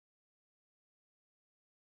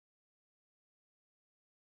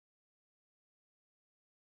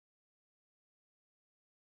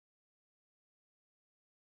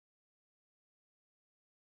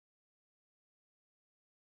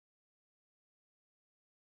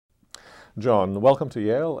John, welcome to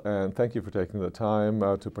Yale, and thank you for taking the time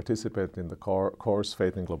to participate in the course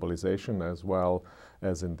Faith in Globalization, as well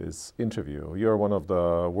as in this interview. You're one of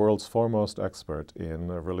the world's foremost expert in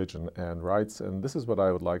religion and rights, and this is what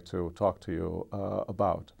I would like to talk to you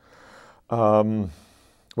about. When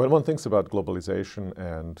one thinks about globalization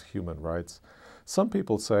and human rights, some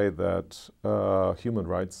people say that human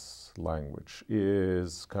rights language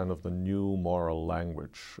is kind of the new moral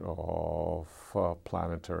language of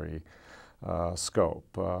planetary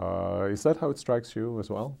scope. Is that how it strikes you as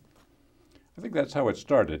well? I think that's how it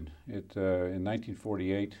started. In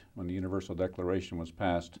 1948, when the Universal Declaration was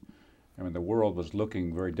passed, the world was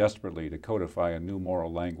looking very desperately to codify a new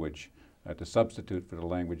moral language to substitute for the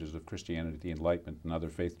languages of Christianity, the Enlightenment, and other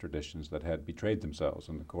faith traditions that had betrayed themselves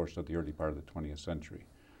in the course of the early part of the 20th century.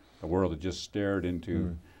 The world had just stared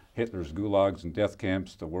into Hitler's gulags and death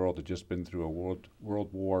camps. The world had just been through a world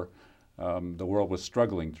war. The world was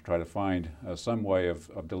struggling to try to find some way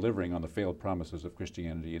of delivering on the failed promises of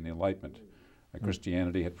Christianity and the Enlightenment.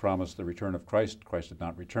 Christianity had promised the return of Christ. Christ had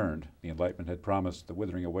not returned. The Enlightenment had promised the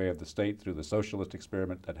withering away of the state through the socialist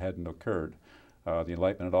experiment that hadn't occurred. The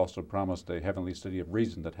Enlightenment had also promised a heavenly city of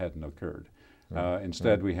reason that hadn't occurred.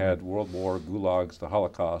 Instead, we had World War, gulags, the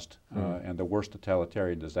Holocaust, and the worst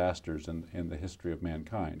totalitarian disasters in the history of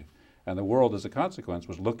mankind. And the world, as a consequence,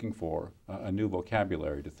 was looking for a new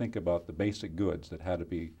vocabulary to think about the basic goods that had to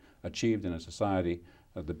be achieved in a society,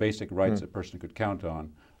 the basic rights a person could count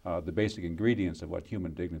on, the basic ingredients of what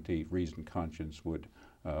human dignity, reason, conscience would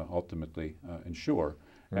ultimately ensure.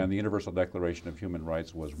 And the Universal Declaration of Human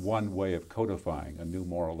Rights was one way of codifying a new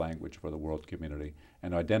moral language for the world community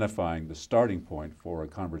and identifying the starting point for a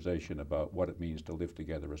conversation about what it means to live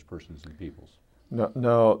together as persons and peoples.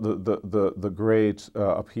 No, the great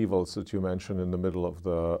upheavals that you mentioned in the middle of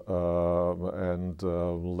the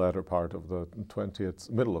latter part of the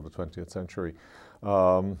middle of the 20th century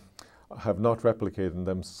have not replicated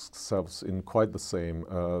themselves in quite the same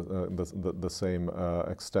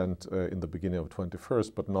extent in the beginning of the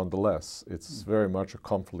 21st, but nonetheless, it's very much a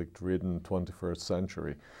conflict-ridden 21st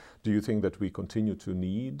century. Do you think that we continue to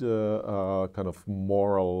need kind of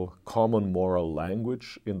common moral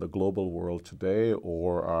language in the global world today,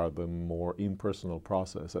 or are the more impersonal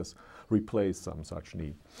processes replaced some such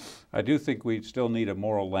need? I do think we still need a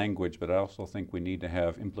moral language, but I also think we need to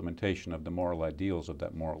have implementation of the moral ideals of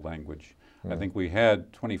that moral language. I think we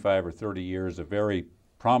had 25 or 30 years of very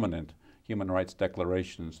prominent human rights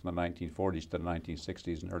declarations from the 1940s to the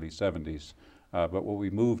 1960s and early 70s. But what we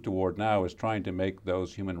move toward now is trying to make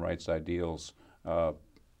those human rights ideals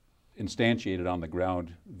instantiated on the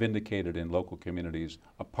ground, vindicated in local communities,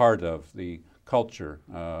 a part of the culture,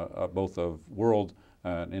 both of world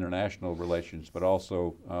and international relations, but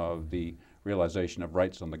also the realization of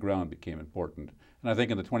rights on the ground became important. And I think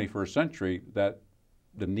in the 21st century that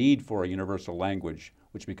the need for a universal language,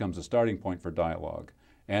 which becomes a starting point for dialogue,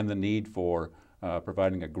 and the need for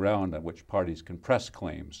providing a ground on which parties can press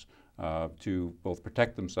claims to both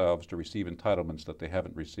protect themselves, to receive entitlements that they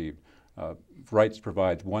haven't received. Rights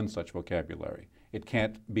provides one such vocabulary. It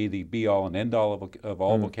can't be the be-all and end-all of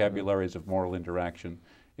all vocabularies of moral interaction.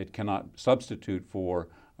 It cannot substitute for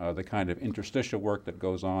the kind of interstitial work that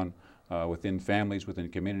goes on within families, within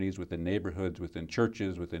communities, within neighborhoods, within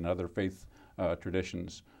churches, within other faith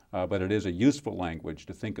traditions. But it is a useful language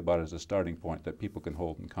to think about as a starting point that people can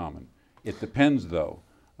hold in common. It depends, though,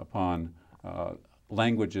 upon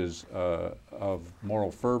languages of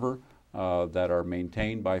moral fervor that are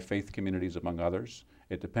maintained by faith communities, among others.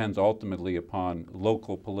 It depends ultimately upon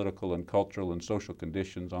local political and cultural and social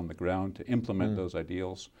conditions on the ground to implement those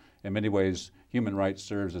ideals. In many ways, human rights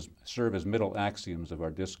serve as middle axioms of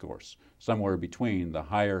our discourse, somewhere between the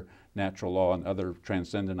higher natural law and other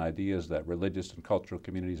transcendent ideas that religious and cultural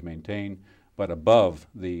communities maintain, but above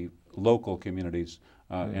the local communities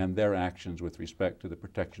and their actions with respect to the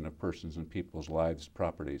protection of persons and people's lives,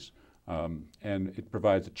 properties. And it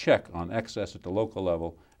provides a check on excess at the local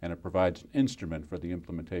level, and it provides an instrument for the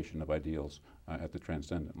implementation of ideals at the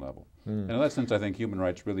transcendent level. And in that sense, I think human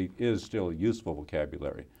rights really is still a useful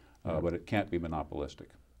vocabulary, but it can't be monopolistic.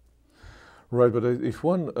 Right, but if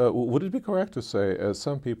one, would it be correct to say, as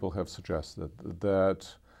some people have suggested,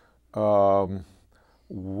 that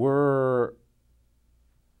were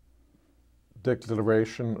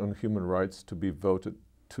Declaration on Human Rights to be voted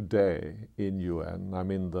today in UN, I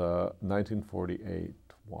mean the 1948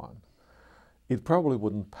 one, it probably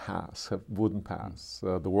wouldn't pass.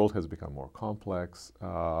 The world has become more complex.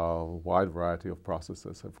 A wide variety of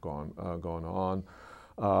processes have gone on.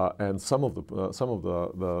 And some of the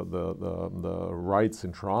rights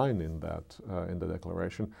enshrined in the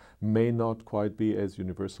Declaration may not quite be as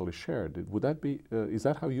universally shared. Would that be? Is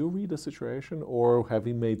that how you read the situation, or have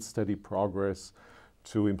we made steady progress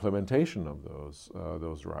to implementation of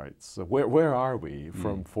those rights? Where are we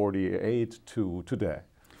from 48 to today?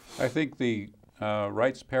 I think the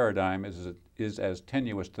rights paradigm is as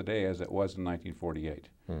tenuous today as it was in 1948.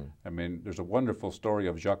 I mean, there's a wonderful story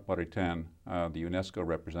of Jacques Maritain, the UNESCO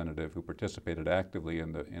representative who participated actively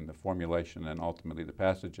in the formulation and ultimately the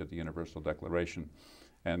passage of the Universal Declaration.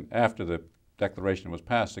 And after the Declaration was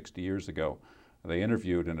passed 60 years ago, they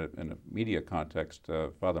interviewed in a media context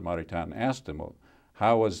Father Maritain and asked him, well,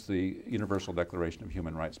 how was the Universal Declaration of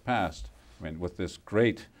Human Rights passed? I mean, with this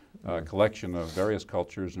great collection of various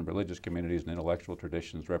cultures and religious communities and intellectual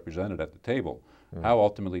traditions represented at the table, how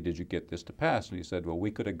ultimately did you get this to pass? And he said, well,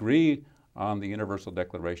 we could agree on the Universal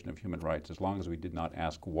Declaration of Human Rights as long as we did not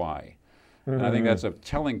ask why. And I think that's a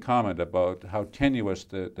telling comment about how tenuous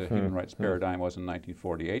the human rights paradigm was in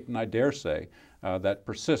 1948, and I dare say that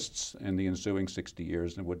persists in the ensuing 60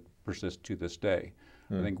 years and would persist to this day.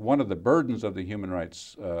 I think one of the burdens of the human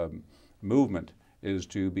rights movement is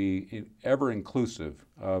to be ever inclusive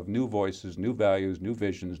of new voices, new values, new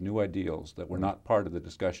visions, new ideals that were not part of the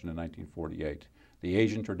discussion in 1948. The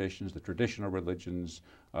Asian traditions, the traditional religions,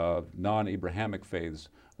 non-Abrahamic faiths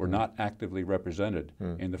were not actively represented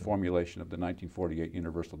in the formulation of the 1948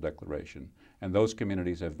 Universal Declaration. And those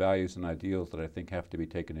communities have values and ideals that I think have to be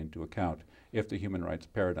taken into account if the human rights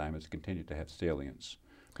paradigm is continued to have salience.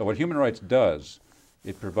 But what human rights does,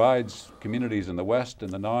 it provides communities in the West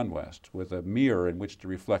and the non-West with a mirror in which to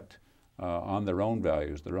reflect on their own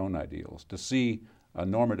values, their own ideals, to see a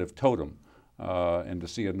normative totem and to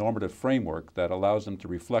see a normative framework that allows them to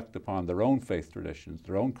reflect upon their own faith traditions,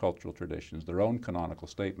 their own cultural traditions, their own canonical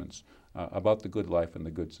statements about the good life and the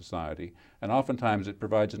good society. And oftentimes it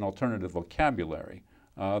provides an alternative vocabulary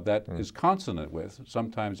that is consonant with,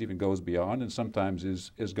 sometimes even goes beyond, and sometimes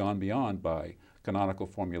is gone beyond by canonical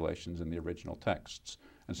formulations in the original texts.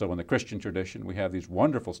 And so in the Christian tradition, we have these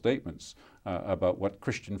wonderful statements about what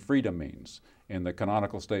Christian freedom means. In the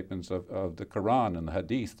canonical statements of the Quran and the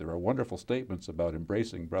Hadith, there are wonderful statements about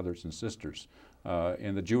embracing brothers and sisters.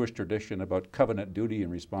 In the Jewish tradition, about covenant duty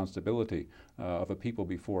and responsibility of a people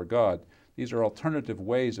before God. These are alternative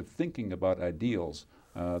ways of thinking about ideals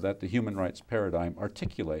that the human rights paradigm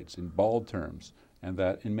articulates in bald terms, and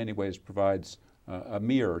that in many ways provides a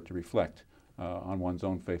mirror to reflect on one's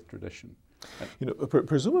own faith tradition. You know,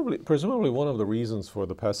 presumably one of the reasons for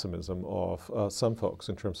the pessimism of some folks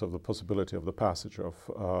in terms of the possibility of the passage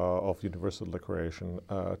of Universal Declaration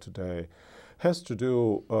today has to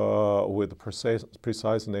do with the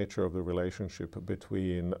precise nature of the relationship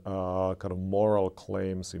between kind of moral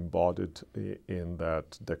claims embodied in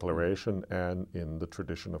that declaration and in the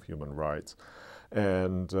tradition of human rights,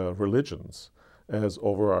 and religions as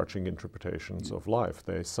overarching interpretations of life.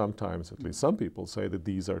 They sometimes, at least some people, say that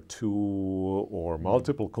these are two or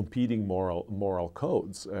multiple competing moral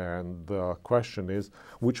codes, and the question is,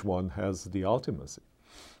 which one has the ultimacy?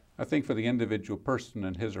 I think for the individual person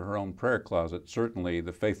in his or her own prayer closet, certainly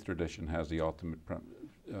the faith tradition has the ultimate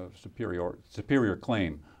superior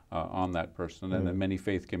claim on that person. And in many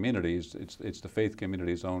faith communities, it's the faith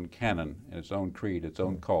community's own canon, its own creed, its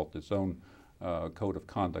own cult, its own code of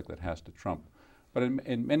conduct that has to trump. But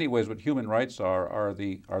in many ways, what human rights are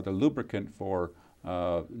the lubricant for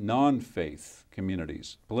non-faith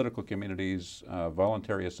communities, political communities,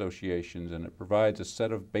 voluntary associations, and it provides a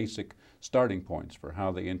set of basic starting points for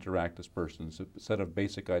how they interact as persons, a set of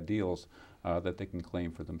basic ideals that they can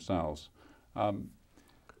claim for themselves.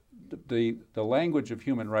 The language of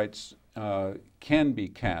human rights can be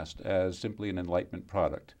cast as simply an Enlightenment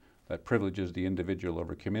product that privileges the individual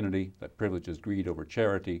over community, that privileges greed over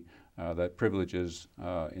charity, that privileges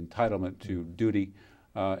entitlement to duty.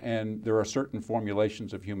 And there are certain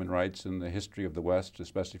formulations of human rights in the history of the West,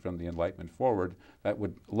 especially from the Enlightenment forward, that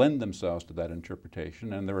would lend themselves to that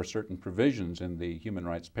interpretation. And there are certain provisions in the human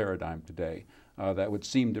rights paradigm today that would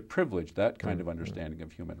seem to privilege that kind of understanding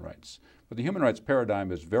of human rights. But the human rights paradigm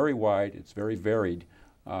is very wide, it's very varied,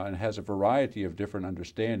 and has a variety of different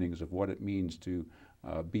understandings of what it means to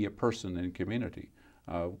be a person in community.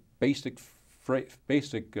 Basic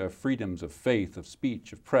freedoms of faith, of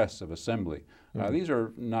speech, of press, of assembly. These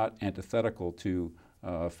are not antithetical to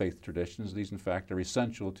faith traditions. These, in fact, are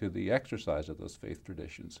essential to the exercise of those faith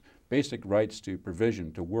traditions. Basic rights to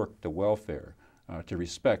provision, to work, to welfare, to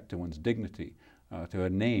respect, to one's dignity, to a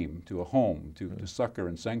name, to a home, to succor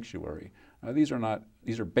and sanctuary. These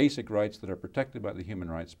are basic rights that are protected by the human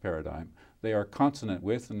rights paradigm. They are consonant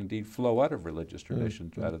with and indeed flow out of religious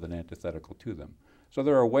traditions rather than antithetical to them. So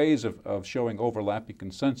there are ways of showing overlapping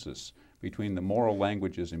consensus between the moral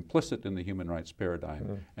languages implicit in the human rights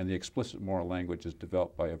paradigm and the explicit moral languages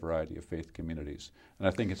developed by a variety of faith communities. And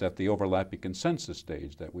I think it's at the overlapping consensus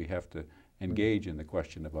stage that we have to engage in the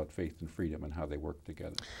question about faith and freedom and how they work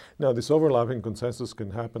together. Now, this overlapping consensus can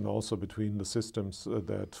happen also between the systems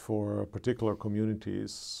that for particular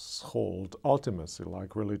communities hold ultimacy,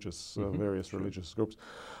 like religious, various religious groups.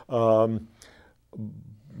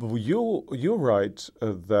 You write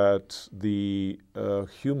that the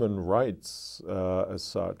human rights as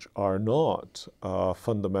such are not a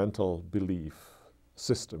fundamental belief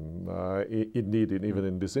system. Indeed, even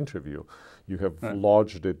in this interview, you have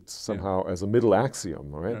lodged it somehow as a middle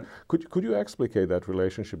axiom, right? Could you explicate that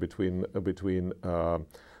relationship between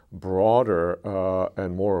broader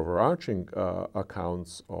and more overarching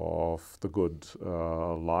accounts of the good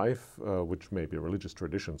life, which maybe religious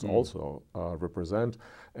traditions also represent,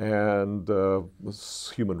 and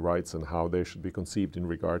human rights and how they should be conceived in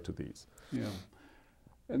regard to these? Yeah.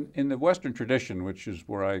 In the Western tradition, which is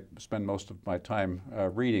where I spend most of my time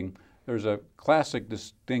reading, there's a classic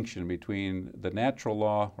distinction between the natural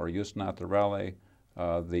law, or jus naturale,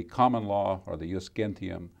 the common law, or the jus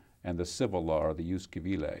gentium, and the civil law, or the jus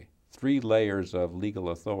civile. 3 layers of legal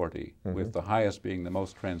authority, with the highest being the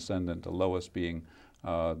most transcendent, the lowest being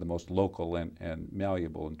the most local and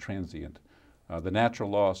malleable and transient. The natural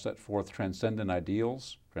law set forth transcendent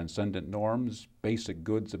ideals, transcendent norms, basic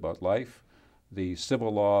goods about life. The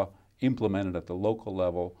civil law implemented at the local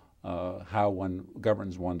level how one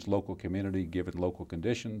governs one's local community given local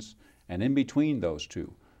conditions. And in between those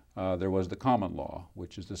two, there was the common law,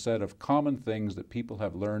 which is the set of common things that people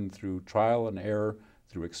have learned through trial and error,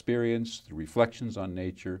 through experience, through reflections on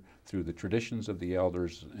nature, through the traditions of the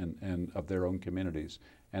elders and of their own communities,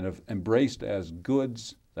 and have embraced as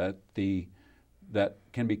goods that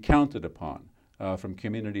can be counted upon from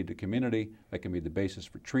community to community. That can be the basis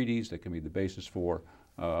for treaties, that can be the basis for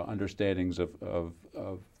understandings of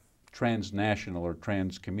transnational or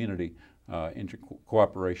trans-community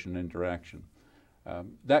cooperation and interaction.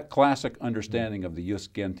 That classic understanding of the jus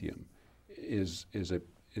gentium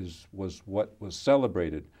was what was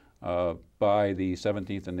celebrated by the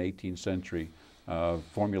 17th and 18th century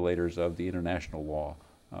formulators of the international law,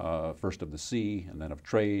 first of the sea, and then of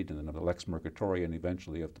trade, and then of the lex mercatoria, and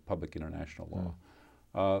eventually of the public international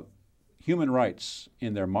law. Human rights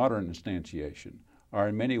in their modern instantiation are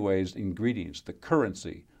in many ways ingredients, the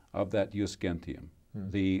currency of that jus gentium,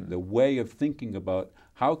 the way of thinking about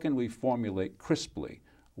how can we formulate crisply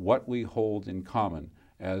what we hold in common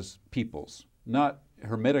as peoples, not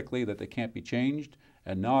hermetically that they can't be changed,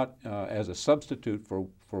 and not as a substitute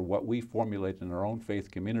for what we formulate in our own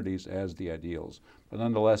faith communities as the ideals, but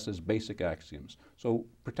nonetheless as basic axioms. So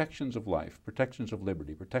protections of life, protections of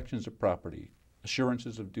liberty, protections of property,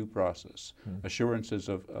 assurances of due process, assurances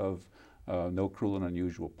of no cruel and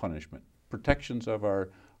unusual punishment. Protections of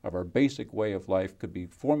our basic way of life could be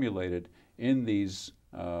formulated in these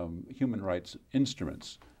human rights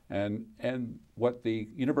instruments. And what the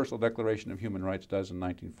Universal Declaration of Human Rights does in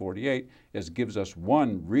 1948 is gives us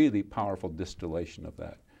one really powerful distillation of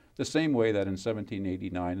that. The same way that in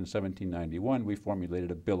 1789 and 1791 we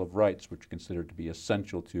formulated a Bill of Rights, which are considered to be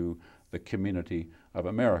essential to the community of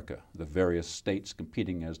America. The various states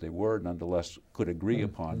competing as they were nonetheless could agree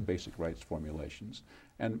upon basic rights formulations.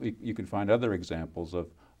 And you can find other examples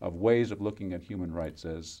of ways of looking at human rights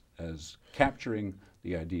as capturing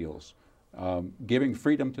the ideals. Giving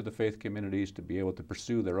freedom to the faith communities to be able to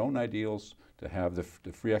pursue their own ideals, to have the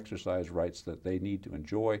free exercise rights that they need to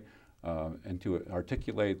enjoy, and to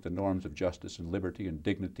articulate the norms of justice and liberty and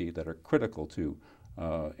dignity that are critical to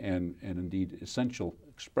and indeed essential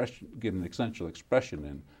expression, given essential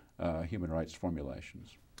expression in human rights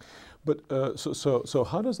formulations. But so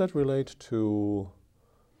how does that relate to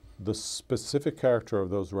the specific character of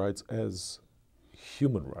those rights as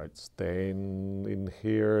human rights? Then in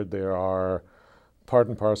here there are part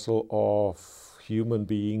and parcel of human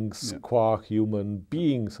beings qua human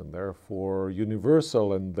beings, and therefore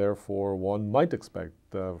universal, and therefore one might expect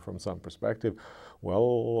from some perspective,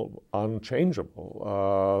 well,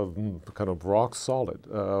 unchangeable, kind of rock solid.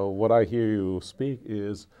 What I hear you speak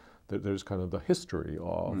is that there's kind of the history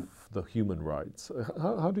of the human rights.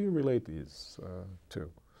 How do you relate these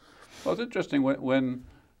two? Well, it's interesting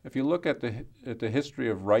if you look at the history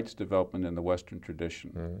of rights development in the Western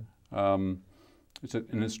tradition, it's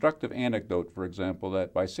an instructive anecdote, for example,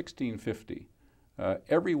 that by 1650,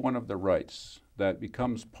 every one of the rights that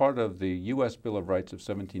becomes part of the U.S. Bill of Rights of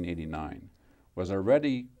 1789 was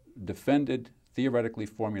already defended, theoretically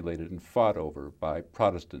formulated, and fought over by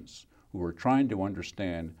Protestants who were trying to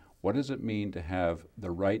understand what does it mean to have the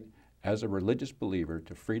right as a religious believer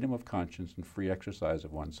to freedom of conscience and free exercise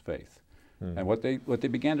of one's faith. And what they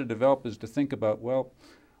began to develop is to think about, well,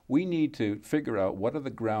 we need to figure out what are the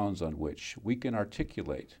grounds on which we can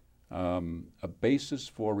articulate a basis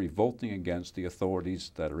for revolting against the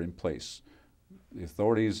authorities that are in place. The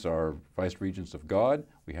authorities are vice-regents of God.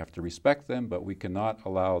 We have to respect them, but we cannot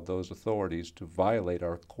allow those authorities to violate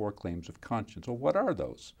our core claims of conscience. Well, what are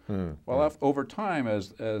those? Well, over time,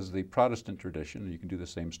 as the Protestant tradition, and you can do the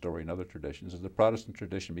same story in other traditions, as the Protestant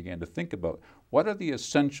tradition began to think about what are the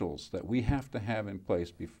essentials that we have to have in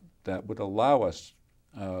place that would allow us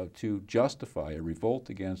to justify a revolt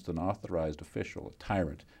against an authorized official, a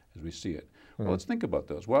tyrant, as we see it. Well, let's think about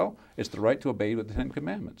those. Well, it's the right to obey the Ten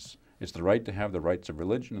Commandments. It's the right to have the rights of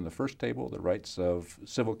religion in the first table, the rights of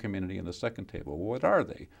civil community in the second table. Well, what are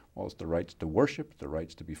they? Well, it's the rights to worship, the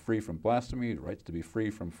rights to be free from blasphemy, the rights to be free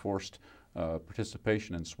from forced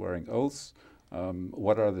participation in swearing oaths.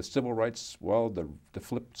 What are the civil rights? Well, the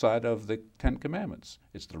flip side of the Ten Commandments.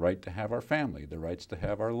 It's the right to have our family, the rights to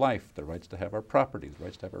have our life, the rights to have our property, the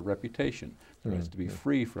rights to have our reputation, the rights to be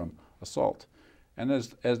free from assault. And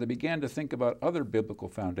as they began to think about other biblical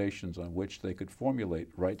foundations on which they could formulate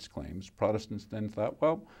rights claims, Protestants then thought,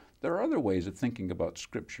 well, there are other ways of thinking about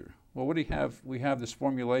Scripture. Well, what do we have? We have this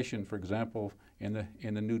formulation, for example, in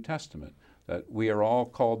the New Testament, that we are all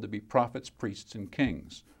called to be prophets, priests, and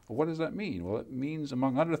kings. Well, what does that mean? Well, it means,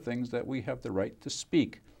 among other things, that we have the right to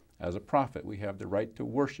speak as a prophet. We have the right to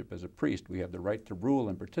worship as a priest. We have the right to rule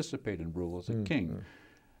and participate in rule as a king.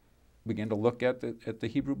 Begin to look at the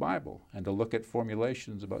Hebrew Bible and to look at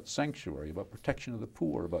formulations about sanctuary, about protection of the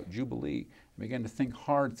poor, about jubilee, and begin to think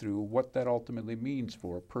hard through what that ultimately means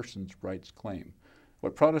for a person's rights claim.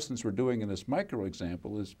 What Protestants were doing in this micro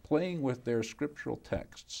example is playing with their scriptural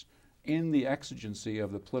texts in the exigency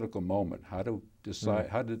of the political moment, how to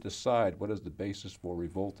decide what is the basis for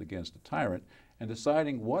revolt against a tyrant, and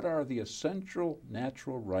deciding what are the essential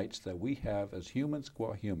natural rights that we have as humans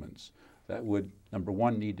qua humans that would, number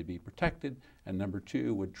one, need to be protected, and number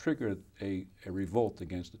two, would trigger a revolt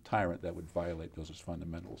against a tyrant that would violate those as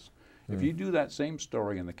fundamentals. If you do that same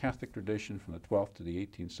story in the Catholic tradition from the 12th to the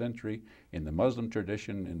 18th century, in the Muslim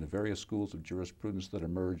tradition, in the various schools of jurisprudence that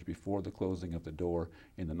emerged before the closing of the door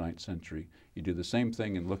in the 9th century, you do the same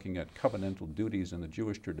thing in looking at covenantal duties in the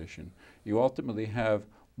Jewish tradition, you ultimately have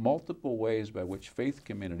multiple ways by which faith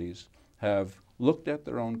communities have looked at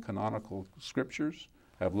their own canonical scriptures,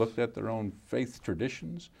 have looked at their own faith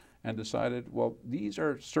traditions, and decided, well, these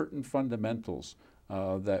are certain fundamentals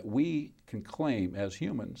that we can claim as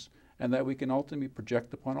humans and that we can ultimately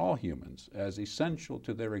project upon all humans as essential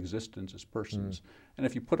to their existence as persons. And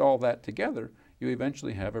if you put all that together, you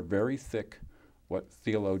eventually have a very thick, what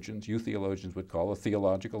you theologians would call a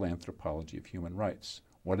theological anthropology of human rights.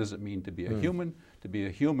 What does it mean to be a human? To be a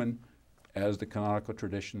human, as the canonical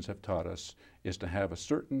traditions have taught us, is to have a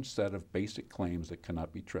certain set of basic claims that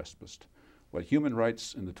cannot be trespassed. What human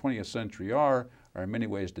rights in the 20th century are in many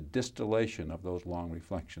ways the distillation of those long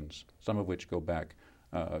reflections, some of which go back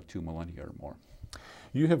 2 millennia or more.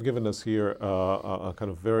 You have given us here a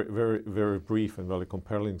kind of very, very, very brief and very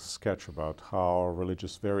compelling sketch about how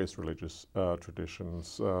various religious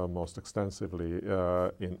traditions, most extensively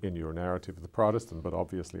in your narrative, the Protestant, but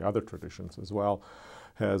obviously other traditions as well,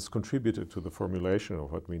 has contributed to the formulation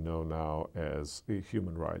of what we know now as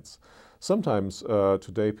human rights. Sometimes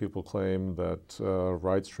today people claim that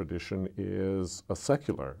rights tradition is a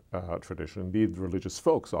secular tradition. Indeed, religious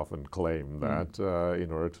folks often claim that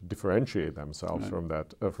in order to differentiate themselves from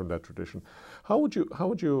that tradition. How would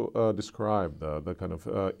you describe the kind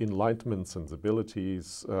of Enlightenment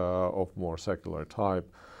sensibilities of more secular type,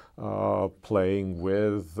 playing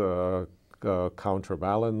with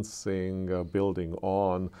counterbalancing, building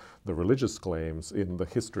on the religious claims in the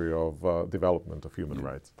history of development of human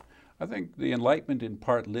rights? I think the Enlightenment in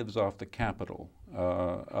part lives off the capital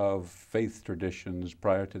of faith traditions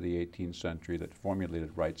prior to the 18th century that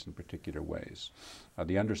formulated rights in particular ways.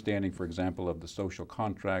 The understanding, for example, of the social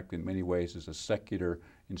contract in many ways is a secular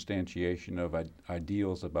instantiation of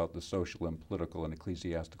ideals about the social and political and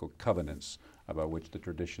ecclesiastical covenants about which the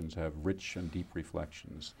traditions have rich and deep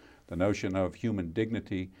reflections. The notion of human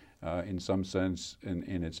dignity, in some sense,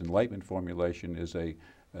 in its Enlightenment formulation, is a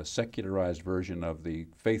secularized version of the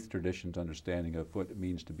faith tradition's understanding of what it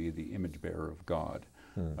means to be the image bearer of God.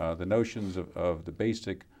 The notions of the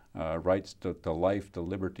basic rights to life, to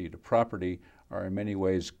liberty, to property are in many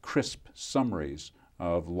ways crisp summaries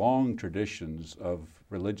of long traditions of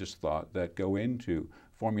religious thought that go into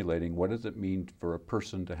formulating what does it mean for a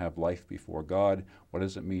person to have life before God, what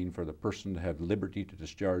does it mean for the person to have liberty to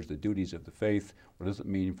discharge the duties of the faith, what does it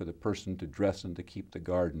mean for the person to dress and to keep the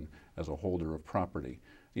garden as a holder of property.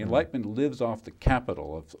 The Enlightenment lives off the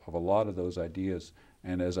capital of a lot of those ideas,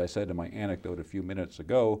 and as I said in my anecdote a few minutes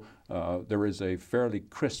ago, there is a fairly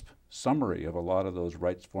crisp summary of a lot of those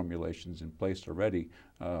rights formulations in place already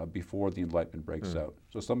before the Enlightenment breaks out.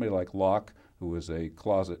 So somebody like Locke, who is a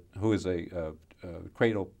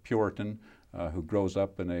cradle Puritan who grows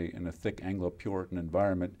up in a thick Anglo-Puritan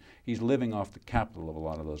environment, he's living off the capital of a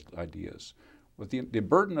lot of those ideas. But the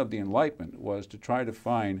burden of the Enlightenment was to try to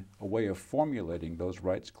find a way of formulating those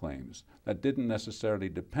rights claims that didn't necessarily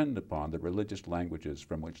depend upon the religious languages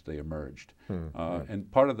from which they emerged. And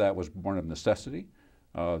part of that was born of necessity.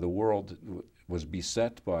 The world was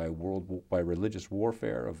beset by religious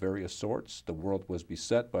warfare of various sorts. The world was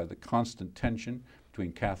beset by the constant tension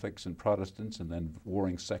between Catholics and Protestants and then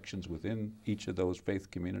warring sections within each of those faith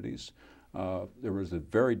communities. There was a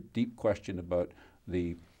very deep question about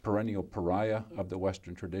the perennial pariah of the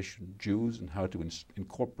Western tradition, Jews, and how to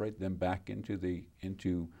incorporate them back into the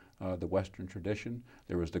Western tradition.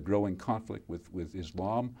 There was the growing conflict with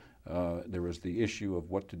Islam. There was the issue of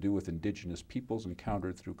what to do with indigenous peoples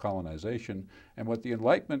encountered through colonization. And what the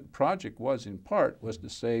Enlightenment project was, in part, was to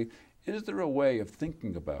say, is there a way of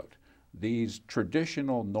thinking about these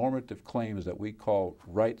traditional normative claims that we call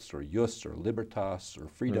rights or jus or libertas or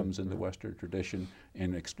freedoms in the Western tradition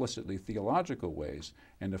in explicitly theological ways,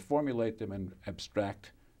 and to formulate them in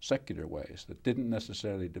abstract secular ways that didn't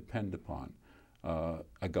necessarily depend upon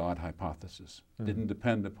a God hypothesis, didn't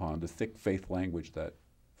depend upon the thick faith language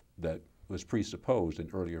that was presupposed in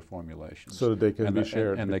earlier formulations. So that they can be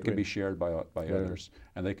shared. And they could be shared by others.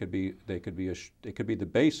 And they could be the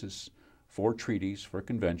basis for treaties, for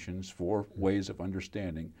conventions, for ways of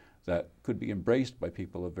understanding that could be embraced by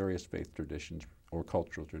people of various faith traditions or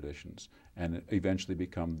cultural traditions and eventually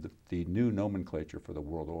become the new nomenclature for the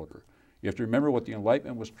world order. You have to remember what the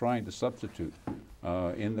Enlightenment was trying to substitute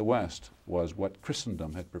in the West was what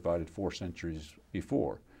Christendom had provided 4 centuries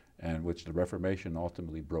before, and which the Reformation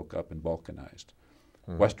ultimately broke up and balkanized.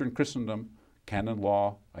 Western Christendom, canon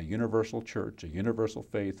law, a universal church, a universal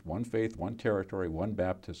faith, one territory, one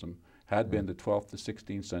baptism, had been the 12th to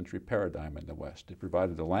 16th century paradigm in the West. It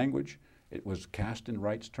provided a language, it was cast in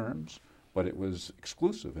rights terms, but it was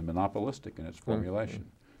exclusive and monopolistic in its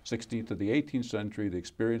formulation. 16th to the 18th century, the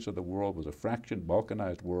experience of the world was a fractured,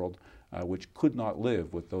 balkanized world which could not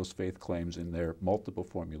live with those faith claims in their multiple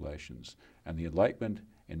formulations. And the Enlightenment,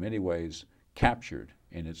 in many ways, captured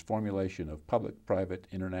in its formulation of public, private,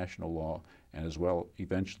 international law, and as well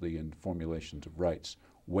eventually in formulations of rights,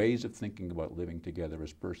 ways of thinking about living together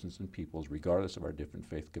as persons and peoples regardless of our different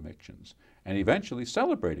faith convictions, and eventually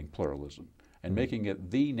celebrating pluralism and making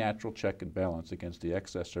it the natural check and balance against the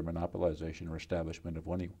excess or monopolization or establishment of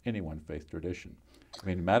any one faith tradition. I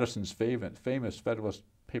mean, Madison's famous Federalist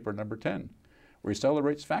Paper number 10, where he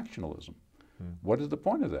celebrates factionalism. What is the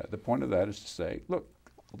point of that? The point of that is to say, look,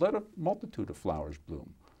 let a multitude of flowers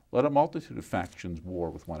bloom. Let a multitude of factions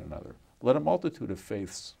war with one another. Let a multitude of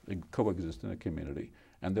faiths coexist in a community,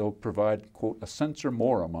 and they'll provide, quote, a censor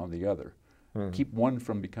morum on the other. Keep one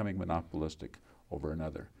from becoming monopolistic over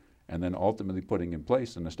another. And then ultimately putting in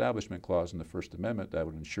place an establishment clause in the First Amendment that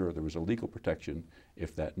would ensure there was a legal protection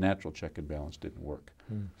if that natural check and balance didn't work.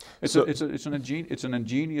 It's an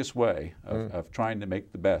ingenious way of trying to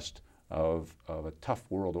make the best of a tough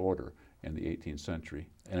world order in the 18th century.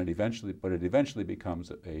 And it eventually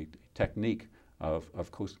becomes a technique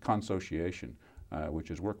of consociation, which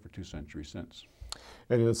has worked for 2 centuries since.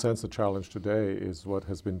 And in a sense, the challenge today is what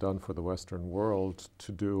has been done for the Western world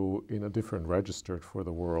to do in a different register for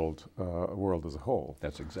the world as a whole.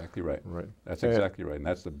 That's exactly right. That's exactly right. And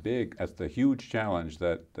that's the huge challenge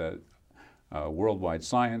that worldwide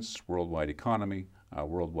science, worldwide economy,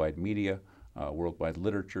 worldwide media, worldwide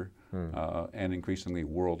literature, and increasingly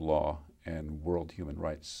world law and world human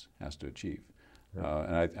rights has to achieve.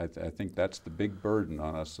 And I think that's the big burden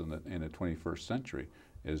on us in the 21st century.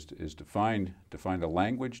 Is to find a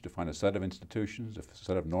language, to find a set of institutions, a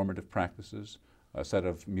set of normative practices, a set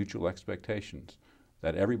of mutual expectations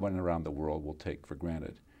that everyone around the world will take for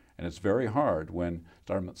granted. And it's very hard when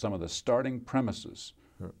some of the starting premises,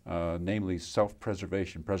 namely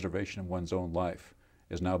self-preservation, preservation of one's own life,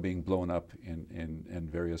 is now being blown up in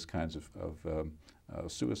various kinds of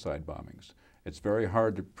suicide bombings. It's very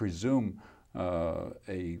hard to presume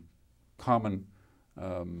a common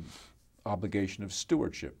obligation of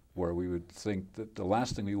stewardship where we would think that the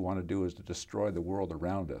last thing we want to do is to destroy the world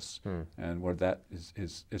around us, and where that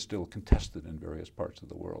is still contested in various parts of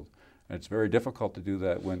the world. And it's very difficult to do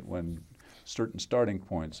that when certain starting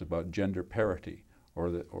points about gender parity or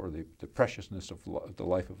the preciousness of the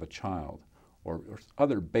life of a child or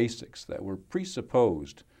other basics that were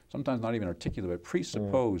presupposed, sometimes not even articulate, but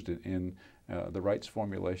presupposed in the rights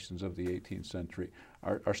formulations of the 18th century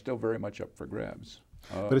are still very much up for grabs.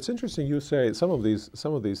 But it's interesting you say some of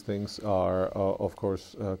these things are, of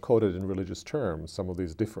course, coded in religious terms, some of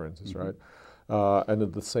these differences, right? And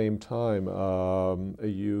at the same time,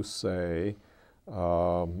 you say,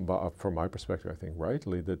 from my perspective, I think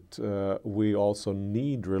rightly, that we also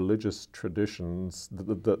need religious traditions,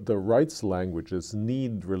 the rights languages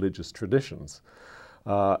need religious traditions.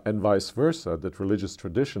 And vice versa, that religious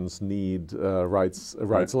traditions need rights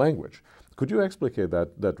language. Could you explicate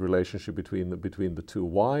that relationship between the two?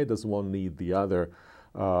 Why does one need the other,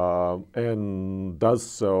 and does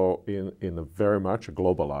so in a very much a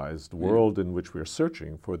globalized world in which we are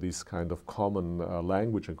searching for these kind of common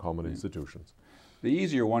language and common institutions? The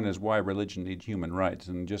easier one is why religion needs human rights,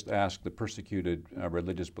 and just ask the persecuted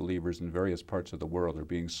religious believers in various parts of the world are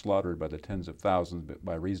being slaughtered by the tens of thousands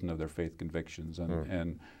by reason of their faith convictions,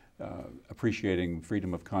 and appreciating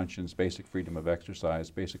freedom of conscience, basic freedom of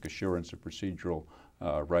exercise, basic assurance of procedural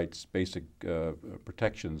rights, basic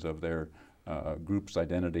protections of their group's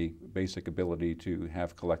identity, basic ability to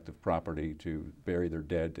have collective property, to bury their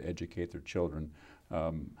dead, to educate their children.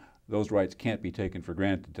 Those rights can't be taken for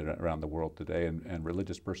granted around the world today, and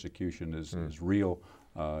religious persecution is real,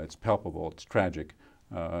 it's palpable, it's tragic,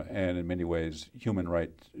 and in many ways human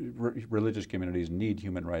rights, religious communities need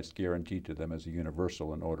human rights guaranteed to them as a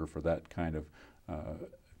universal in order for that kind of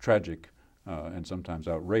tragic and sometimes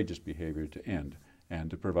outrageous behavior to end, and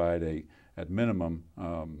to provide at minimum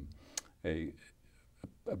a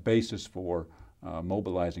basis for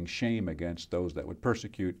mobilizing shame against those that would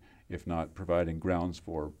persecute, if not providing grounds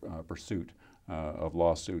for pursuit of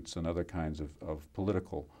lawsuits and other kinds of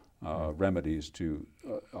political remedies to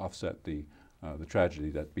offset the tragedy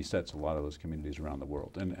that besets a lot of those communities around the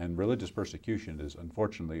world. And religious persecution is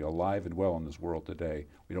unfortunately alive and well in this world today.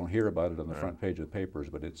 We don't hear about it on the front page of the papers,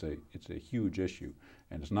 but it's a huge issue.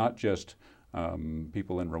 And it's not just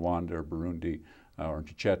people in Rwanda or Burundi or in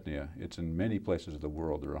Chechnya. It's in many places of the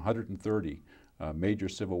world. There are 130 major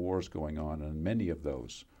civil wars going on, and many of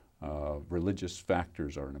those religious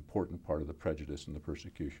factors are an important part of the prejudice and the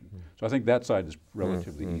persecution. So I think that side is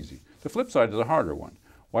relatively easy. The flip side is a harder one.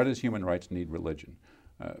 Why does human rights need religion?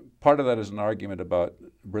 Part of that is an argument about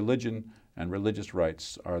religion and religious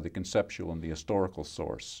rights are the conceptual and the historical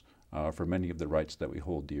source for many of the rights that we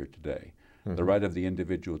hold dear today. The right of the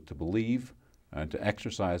individual to believe and to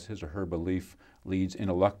exercise his or her belief leads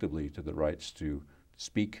ineluctably to the rights to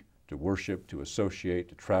speak, to worship, to associate,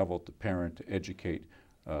 to travel, to parent, to educate,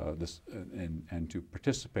 and to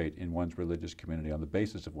participate in one's religious community on the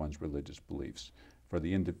basis of one's religious beliefs. For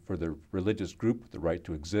the religious group, the right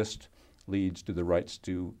to exist leads to the rights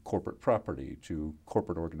to corporate property, to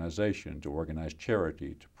corporate organization, to organized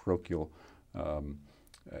charity, to parochial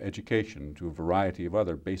education, to a variety of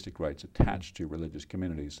other basic rights attached to religious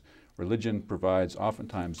communities. Religion provides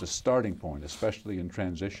oftentimes a starting point, especially in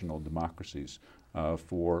transitional democracies,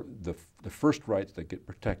 for the first rights that get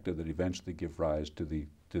protected that eventually give rise to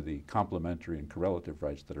the complementary and correlative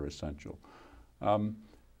rights that are essential.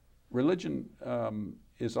 Religion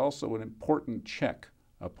is also an important check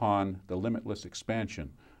upon the limitless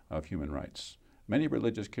expansion of human rights. Many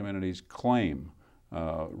religious communities claim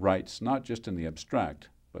rights not just in the abstract,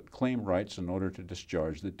 but claim rights in order to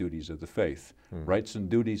discharge the duties of the faith. Rights and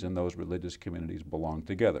duties in those religious communities belong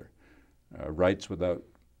together. Rights without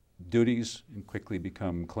duties quickly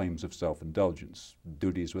become claims of self-indulgence.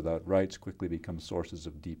 Duties without rights quickly become sources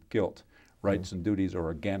of deep guilt. Rights and duties are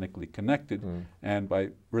organically connected, and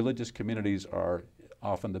religious communities are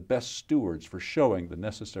often the best stewards for showing the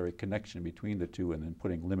necessary connection between the two and then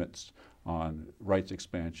putting limits on rights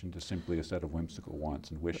expansion to simply a set of whimsical wants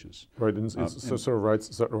and wishes. Right, so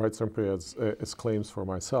rights simply as claims for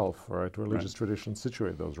myself, right? Religious traditions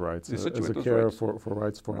situate those rights as a care for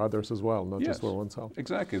rights for others as well, not just for oneself.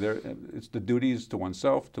 Exactly. It's the duties to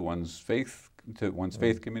oneself, to one's faith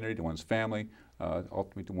community, to one's family,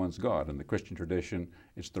 ultimately to one's God. In the Christian tradition,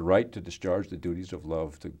 it's the right to discharge the duties of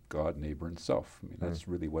love to God, neighbor, and self. I mean, that's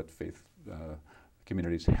really what faith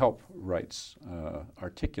communities help rights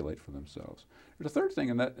articulate for themselves. There's a third thing,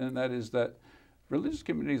 and that is that religious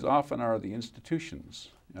communities often are the institutions,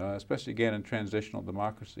 especially again in transitional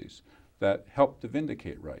democracies, that help to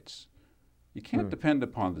vindicate rights. You can't depend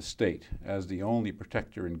upon the state as the only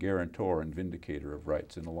protector and guarantor and vindicator of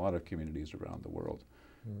rights in a lot of communities around the world.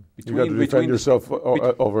 You got to defend yourself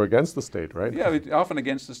over against the state, right? Yeah, often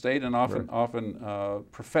against the state, and often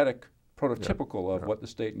prophetic, prototypical of what the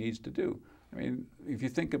state needs to do. I mean, if you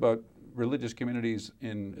think about religious communities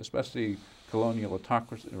in especially colonial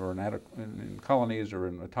autocracy or in colonies or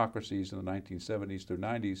in autocracies in the 1970s through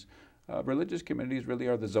 90s, religious communities really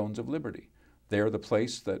are the zones of liberty. They are the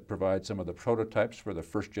place that provides some of the prototypes for the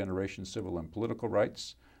first generation civil and political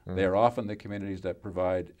rights. They are often the communities that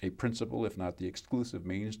provide a principal, if not the exclusive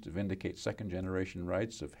means, to vindicate second generation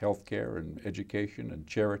rights of health care and education and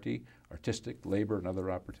charity, artistic, labor, and other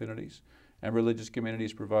opportunities. And religious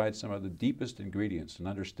communities provide some of the deepest ingredients and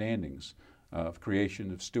understandings of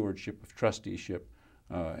creation, of stewardship, of trusteeship,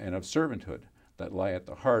 and of servanthood that lie at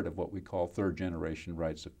the heart of what we call third generation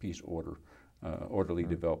rights of peace, order, orderly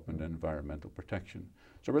development, and environmental protection.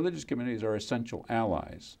 So religious communities are essential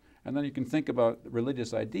allies. And then you can think about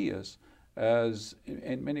religious ideas as,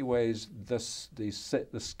 in many ways, the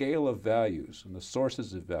scale of values and the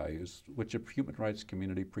sources of values which a human rights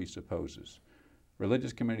community presupposes.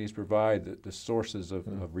 Religious communities provide the sources of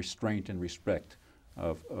restraint and respect,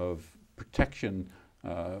 of protection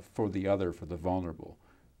for the other, for the vulnerable,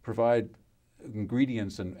 provide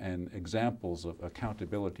ingredients and examples of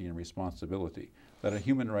accountability and responsibility that a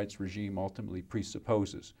human rights regime ultimately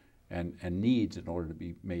presupposes and needs in order to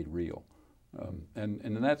be made real. And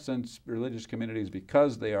in that sense, religious communities,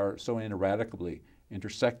 because they are so ineradicably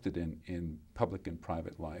intersected in public and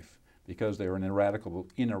private life, because they are an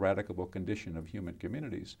ineradicable condition of human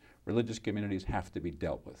communities, religious communities have to be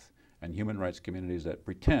dealt with. And human rights communities that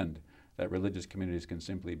pretend that religious communities can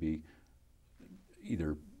simply be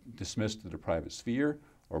either dismissed to the private sphere,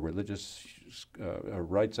 or religious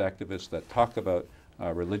rights activists that talk about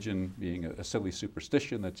religion being a silly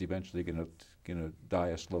superstition that's eventually going to die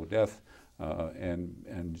a slow death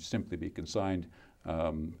and simply be consigned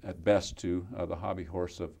at best to the hobby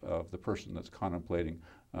horse of the person that's contemplating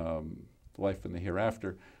life in the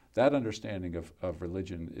hereafter. That understanding of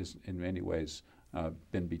religion is in many ways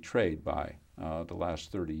been betrayed by the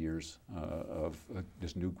last 30 years of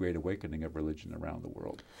this new great awakening of religion around the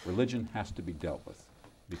world. Religion has to be dealt with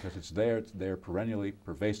because it's there perennially,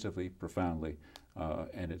 pervasively, profoundly,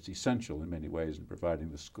 and it's essential in many ways in providing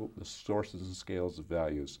the sources and scales of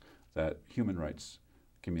values that human rights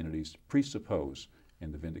communities presuppose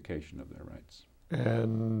in the vindication of their rights.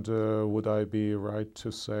 And would I be right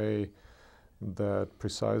to say that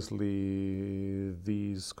precisely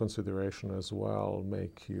these considerations as well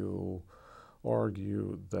make you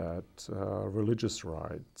argue that religious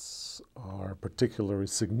rights are particularly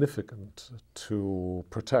significant to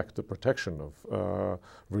protect? The protection of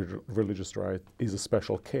religious right is a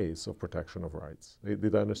special case of protection of rights.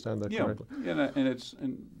 Did I understand that correctly? Yeah,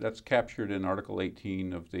 and that's captured in Article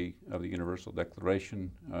 18 of the Universal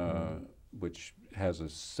Declaration, which has a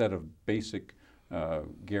set of basic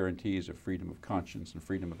guarantees of freedom of conscience and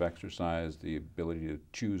freedom of exercise, the ability to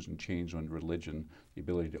choose and change one's religion, the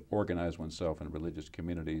ability to organize oneself in religious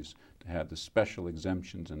communities, to have the special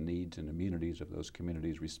exemptions and needs and immunities of those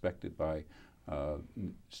communities respected by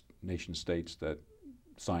nation states that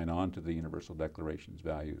sign on to the Universal Declaration's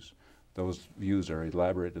values. Those views are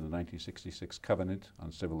elaborated in the 1966 Covenant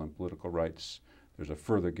on Civil and Political Rights. There's a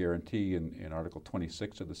further guarantee in Article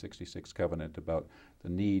 26 of the 66 Covenant about the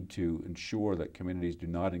need to ensure that communities do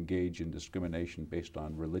not engage in discrimination based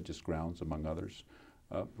on religious grounds, among others.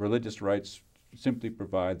 Religious rights simply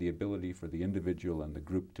provide the ability for the individual and the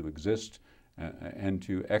group to exist and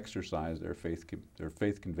to exercise their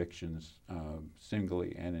faith convictions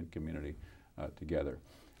singly and in community together.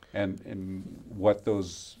 And what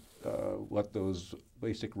those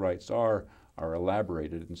basic rights are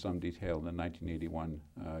elaborated in some detail in the 1981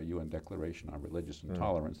 UN Declaration on Religious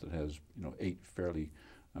Intolerance that has 8 fairly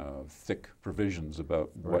thick provisions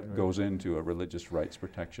about what goes into a religious rights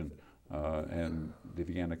protection. And the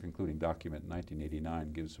Vienna Concluding Document in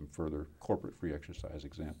 1989 gives some further corporate free exercise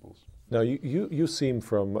examples. Now, you seem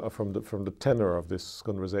from the tenor of this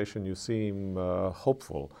conversation, you seem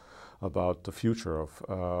hopeful about the future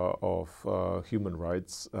of human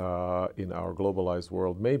rights in our globalized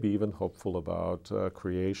world, maybe even hopeful about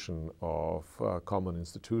creation of common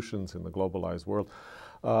institutions in the globalized world.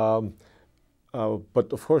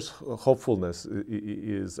 But of course, hopefulness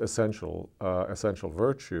is essential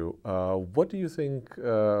virtue. What do you think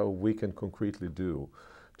we can concretely do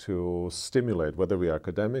to stimulate, whether we are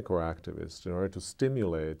academic or activists, in order to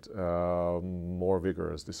stimulate more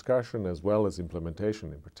vigorous discussion as well as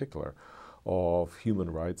implementation in particular of human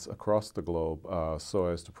rights across the globe so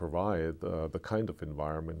as to provide the kind of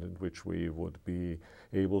environment in which we would be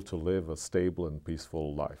able to live a stable and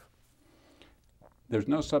peaceful life? There's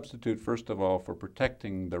no substitute, first of all, for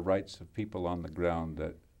protecting the rights of people on the ground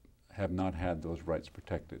that have not had those rights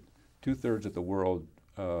protected. 2/3 of the world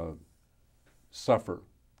suffer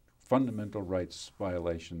fundamental rights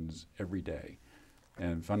violations every day.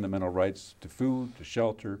 And fundamental rights to food, to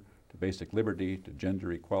shelter, to basic liberty, to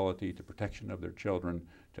gender equality, to protection of their children,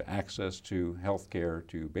 to access to health care,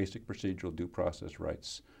 to basic procedural due process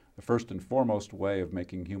rights. The first and foremost way of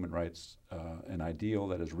making human rights an ideal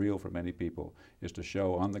that is real for many people is to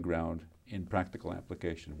show on the ground in practical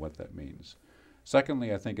application what that means.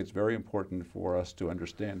 Secondly, I think it's very important for us to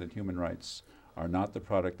understand that human rights are not the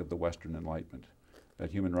product of the Western Enlightenment,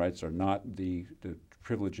 that human rights are not the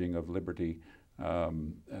privileging of liberty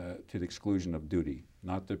to the exclusion of duty,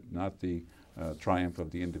 not the triumph of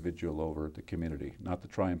the individual over the community, not the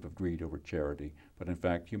triumph of greed over charity, but in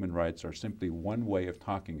fact human rights are simply one way of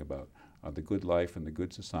talking about the good life and the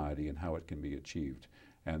good society and how it can be achieved.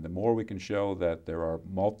 And the more we can show that there are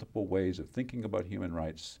multiple ways of thinking about human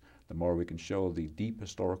rights, the more we can show the deep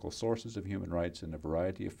historical sources of human rights in a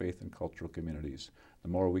variety of faith and cultural communities, the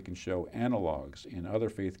more we can show analogs in other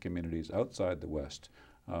faith communities outside the West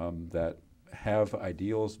that have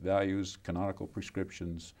ideals, values, canonical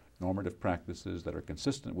prescriptions, normative practices that are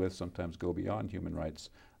consistent with, sometimes go beyond human rights,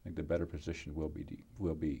 I think the better position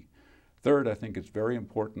will be. Third, I think it's very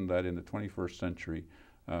important that in the 21st century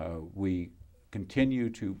we continue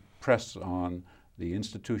to press on the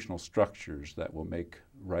institutional structures that will make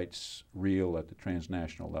rights real at the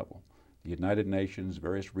transnational level. The United Nations,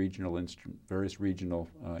 various regional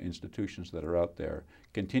institutions that are out there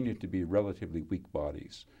continue to be relatively weak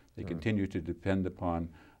bodies. They continue to depend upon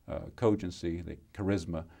cogency, the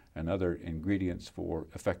charisma, and other ingredients for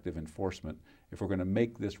effective enforcement. If we're going to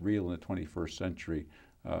make this real in the 21st century,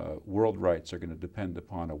 world rights are going to depend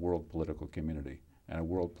upon a world political community, and a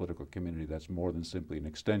world political community that's more than simply an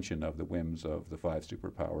extension of the whims of the 5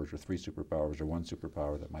 superpowers or 3 superpowers or 1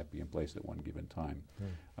 superpower that might be in place at one given time.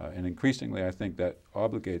 And increasingly, I think that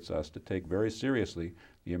obligates us to take very seriously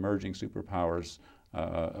the emerging superpowers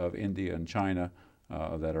of India and China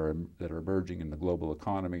that are emerging in the global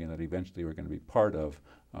economy, and that eventually are going to be part of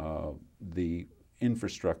the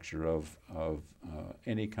infrastructure of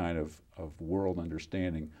any kind of world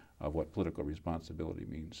understanding of what political responsibility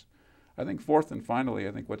means. I think fourth and finally,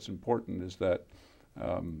 I think what's important is that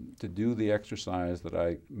to do the exercise that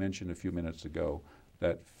I mentioned a few minutes ago,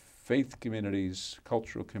 that faith communities,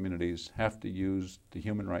 cultural communities have to use the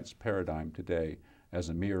human rights paradigm today as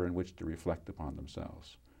a mirror in which to reflect upon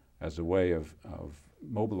themselves, as a way of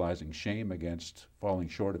mobilizing shame against falling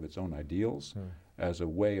short of its own ideals, as a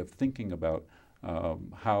way of thinking about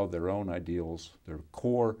how their own ideals, their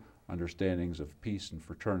core understandings of peace and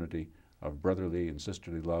fraternity, of brotherly and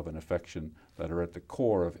sisterly love and affection that are at the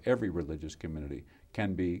core of every religious community,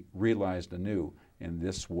 can be realized anew in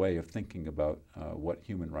this way of thinking about what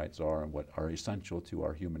human rights are and what are essential to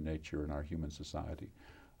our human nature and our human society.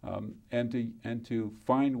 And to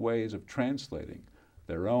find ways of translating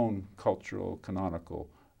their own cultural, canonical,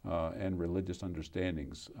 and religious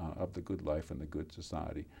understandings of the good life and the good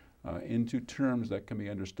society into terms that can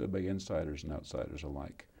be understood by insiders and outsiders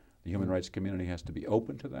alike. The human rights community has to be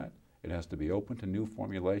open to that. It has to be open to new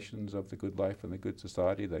formulations of the good life and the good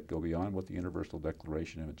society that go beyond what the Universal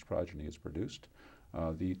Declaration and its progeny has produced.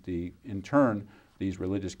 In turn, these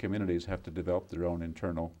religious communities have to develop their own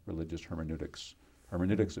internal religious hermeneutics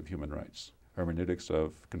of human rights, hermeneutics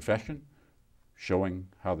of confession, showing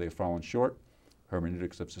how they've fallen short,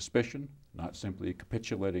 hermeneutics of suspicion, not simply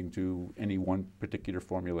capitulating to any one particular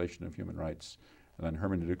formulation of human rights, and then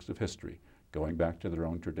hermeneutics of history, going back to their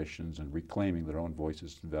own traditions and reclaiming their own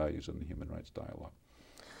voices and values in the human rights dialogue.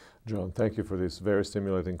 John, thank you for this very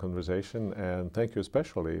stimulating conversation, and thank you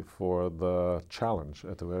especially for the challenge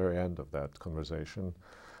at the very end of that conversation.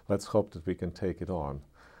 Let's hope that we can take it on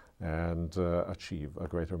and achieve a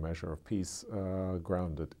greater measure of peace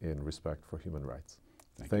grounded in respect for human rights.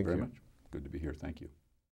 Thank you very much. Good to be here. Thank you.